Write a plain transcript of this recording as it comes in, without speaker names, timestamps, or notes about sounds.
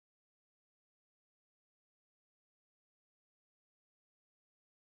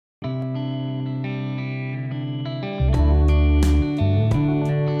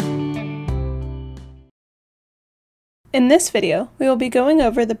In this video, we will be going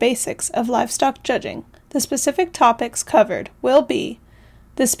over the basics of livestock judging. The specific topics covered will be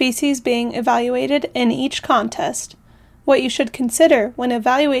the species being evaluated in each contest, what you should consider when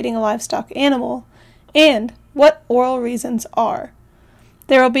evaluating a livestock animal, and what oral reasons are.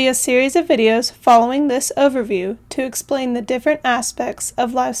 There will be a series of videos following this overview to explain the different aspects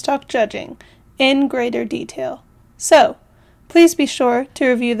of livestock judging in greater detail. So, please be sure to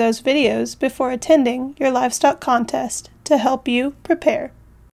review those videos before attending your livestock contest to help you prepare.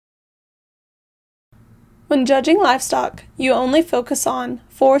 When judging livestock, you only focus on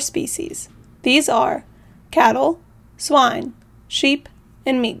 4 species. These are cattle, swine, sheep,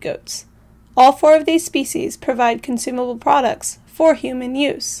 and meat goats. All 4 of these species provide consumable products for human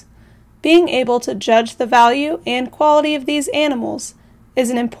use. Being able to judge the value and quality of these animals is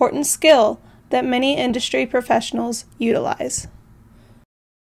an important skill that many industry professionals utilize.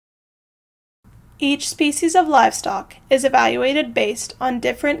 Each species of livestock is evaluated based on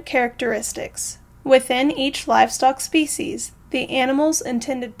different characteristics. Within each livestock species, the animal's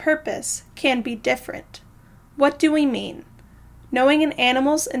intended purpose can be different. What do we mean? Knowing an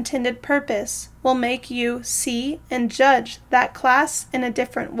animal's intended purpose will make you see and judge that class in a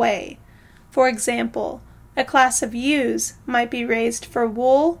different way. For example, a class of ewes might be raised for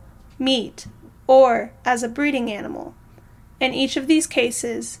wool, meat, or as a breeding animal. In each of these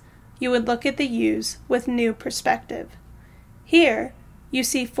cases, you would look at the ewes with new perspective. Here, you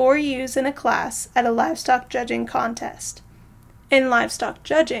see 4 ewes in a class at a livestock judging contest. In livestock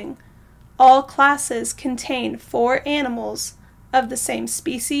judging, all classes contain 4 animals of the same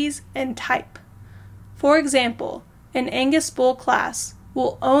species and type. For example, an Angus bull class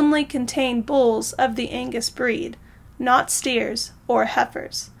will only contain bulls of the Angus breed, not steers or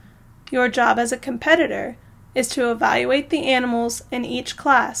heifers. Your job as a competitor is to evaluate the animals in each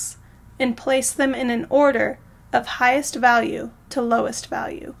class and place them in an order of highest value to lowest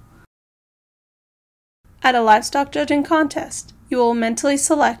value. At a livestock judging contest, you will mentally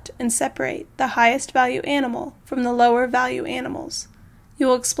select and separate the highest value animal from the lower value animals. You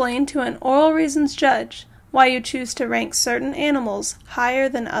will explain to an oral reasons judge why you choose to rank certain animals higher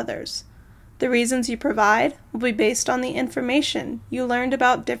than others. The reasons you provide will be based on the information you learned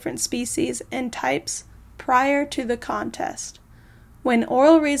about different species and types prior to the contest. When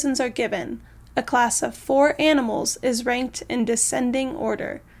oral reasons are given, a class of 4 animals is ranked in descending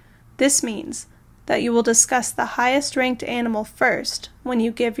order. This means that you will discuss the highest ranked animal first when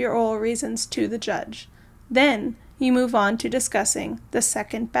you give your oral reasons to the judge. Then you move on to discussing the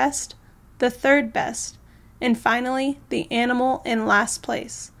second best, the third best, and finally the animal in last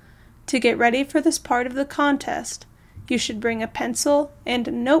place. To get ready for this part of the contest, you should bring a pencil and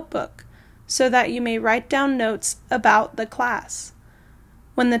a notebook so that you may write down notes about the class.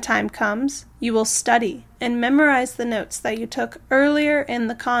 When the time comes, you will study and memorize the notes that you took earlier in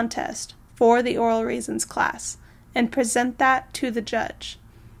the contest for the oral reasons class and present that to the judge.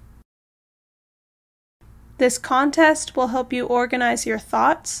 This contest will help you organize your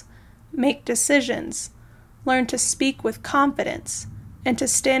thoughts, make decisions, learn to speak with confidence, and to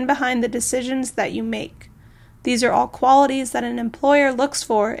stand behind the decisions that you make. These are all qualities that an employer looks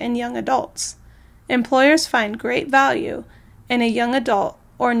for in young adults. Employers find great value in a young adult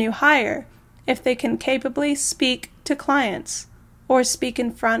or new hire if they can capably speak to clients or speak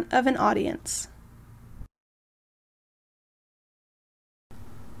in front of an audience.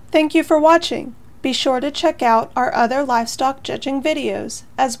 Thank you for watching. Be sure to check out our other livestock judging videos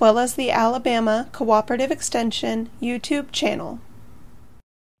as well as the Alabama Cooperative Extension YouTube channel.